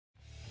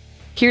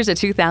Here's a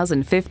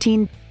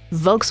 2015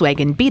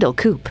 Volkswagen Beetle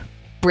Coupe.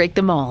 Break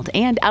the mold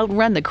and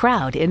outrun the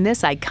crowd in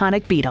this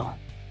iconic Beetle.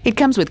 It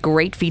comes with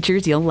great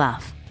features you'll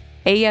love: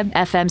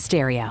 AM/FM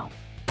stereo,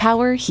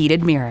 power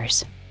heated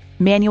mirrors,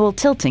 manual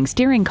tilting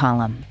steering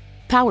column,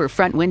 power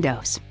front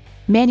windows,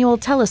 manual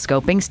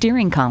telescoping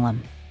steering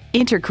column,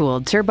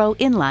 intercooled turbo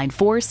inline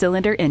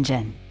 4-cylinder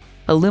engine,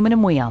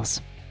 aluminum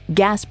wheels,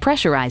 gas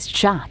pressurized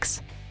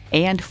shocks,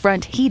 and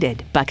front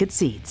heated bucket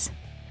seats.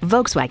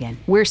 Volkswagen,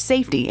 where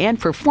safety and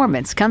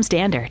performance come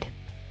standard.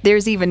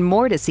 There's even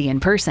more to see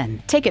in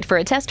person. Take it for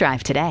a test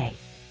drive today.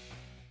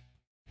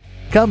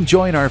 Come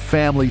join our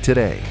family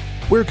today.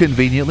 We're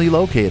conveniently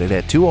located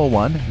at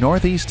 201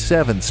 Northeast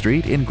 7th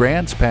Street in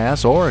Grants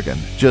Pass, Oregon,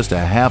 just a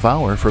half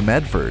hour from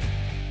Medford.